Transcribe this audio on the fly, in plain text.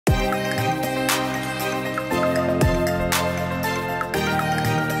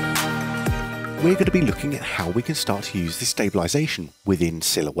we're going to be looking at how we can start to use this stabilization within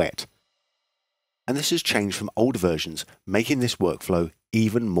Silhouette. And this has changed from older versions, making this workflow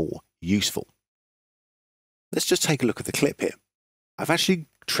even more useful. Let's just take a look at the clip here. I've actually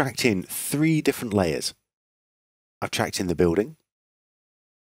tracked in 3 different layers. I've tracked in the building,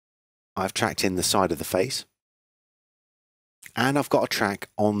 I've tracked in the side of the face, and I've got a track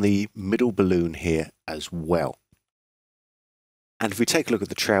on the middle balloon here as well. And if we take a look at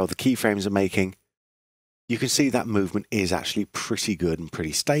the trail the keyframes are making, you can see that movement is actually pretty good and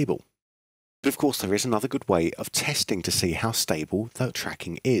pretty stable. But of course there is another good way of testing to see how stable the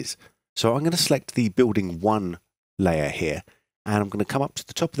tracking is. So I'm going to select the building 1 layer here, and I'm going to come up to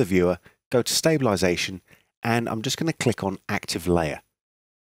the top of the viewer, go to Stabilization, and I'm just going to click on Active Layer.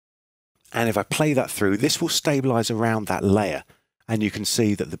 And if I play that through, this will stabilize around that layer, and you can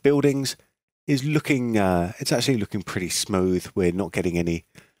see that the buildings is looking, it's actually looking pretty smooth. We're not getting any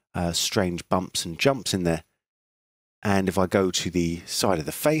strange bumps and jumps in there. And if I go to the side of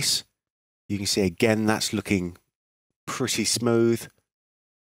the face, you can see again that's looking pretty smooth.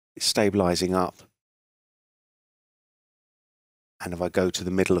 It's stabilizing up. And if I go to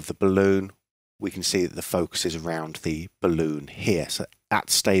the middle of the balloon, we can see that the focus is around the balloon here. So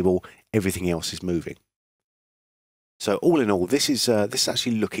that's stable, everything else is moving. So all in all, this is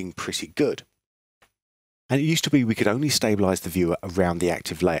actually looking pretty good. And it used to be we could only stabilize the viewer around the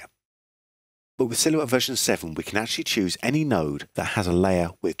active layer. But with Silhouette version 7, we can actually choose any node that has a layer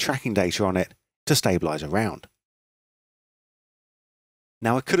with tracking data on it to stabilize around.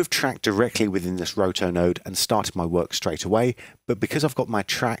 Now I could have tracked directly within this roto node and started my work straight away, but because I've got my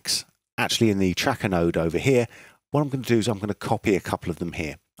tracks actually in the tracker node over here, what I'm going to do is I'm going to copy a couple of them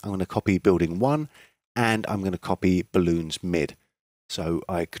here. I'm going to copy building 1 and I'm going to copy balloons mid. So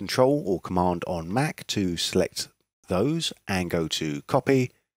I Control or Command on Mac to select those and go to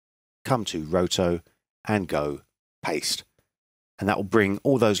copy, come to roto and go paste. And that will bring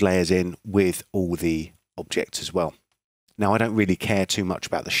all those layers in with all the objects as well. Now I don't really care too much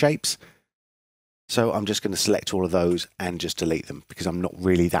about the shapes, so I'm just going to select all of those and just delete them because I'm not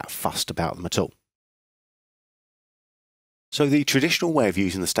really that fussed about them at all. So the traditional way of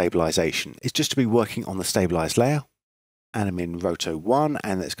using the stabilization is just to be working on the stabilized layer, and I'm in roto 1,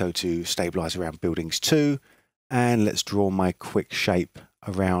 and let's go to stabilize around buildings 2, and let's draw my quick shape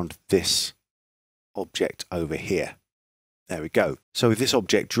around this object over here. There we go. So with this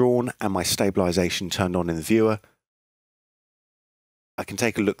object drawn and my stabilization turned on in the viewer, I can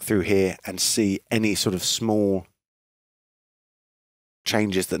take a look through here and see any sort of small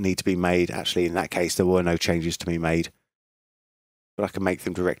changes that need to be made. Actually, in that case, there were no changes to be made, but I can make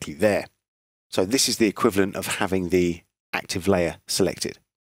them directly there. So this is the equivalent of having the active layer selected.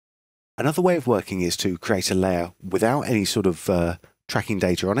 Another way of working is to create a layer without any sort of tracking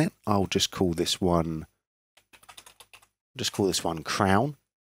data on it. I'll just call this one crown,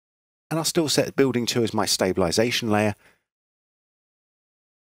 and I'll still set building 2 as my stabilization layer,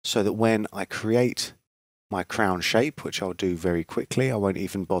 so that when I create my crown shape, which I'll do very quickly, I won't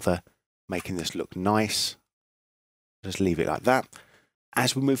even bother making this look nice. Just leave it like that.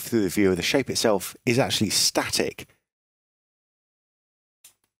 As we move through the viewer, the shape itself is actually static,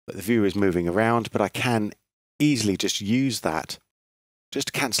 but the viewer is moving around, but I can easily just use that just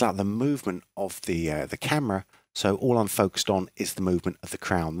to cancel out the movement of the camera. So all I'm focused on is the movement of the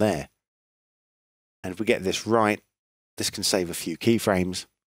crown there. And if we get this right, this can save a few keyframes.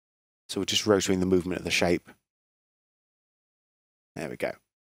 So we're just rotating the movement of the shape. There we go.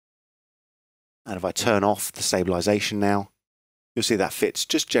 And if I turn off the stabilization now, you'll see that fits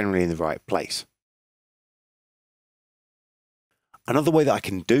just generally in the right place. Another way that I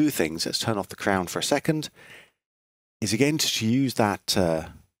can do things, let's turn off the crown for a second, is again to use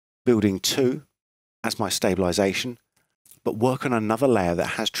that building 2 as my stabilization, but work on another layer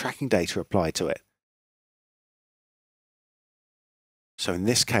that has tracking data applied to it. So in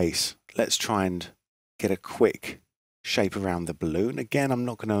this case, let's try and get a quick shape around the balloon. Again, I'm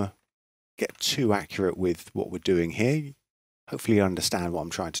not going to get too accurate with what we're doing here. Hopefully you understand what I'm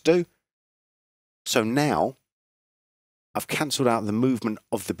trying to do. So now I've cancelled out the movement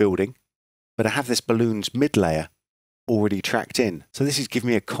of the building, but I have this balloon's mid layer already tracked in. So this is giving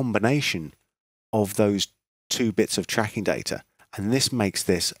me a combination of those 2 bits of tracking data. And this makes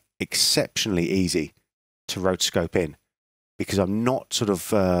this exceptionally easy to rotoscope in, because I'm not sort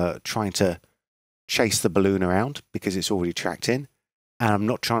of trying to chase the balloon around because it's already tracked in. And I'm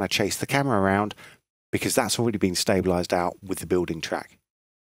not trying to chase the camera around because that's already been stabilized out with the building track.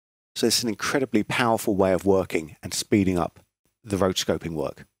 So it's an incredibly powerful way of working and speeding up the rotoscoping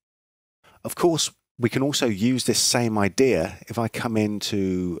work. Of course, we can also use this same idea. If I come in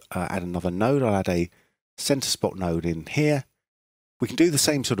to add another node, I'll add a center spot node in here. We can do the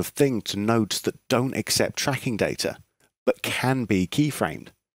same sort of thing to nodes that don't accept tracking data, but can be keyframed.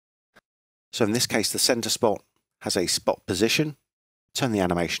 So in this case, the center spot has a spot position. Turn the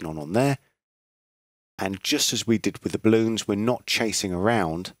animation on there. And just as we did with the balloons, we're not chasing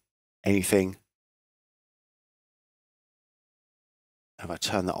around anything. If I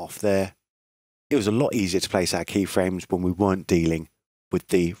turn that off there, it was a lot easier to place our keyframes when we weren't dealing with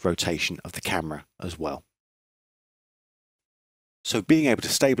the rotation of the camera as well. So being able to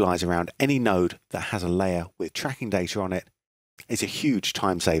stabilize around any node that has a layer with tracking data on it is a huge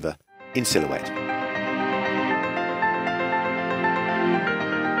time saver in Silhouette.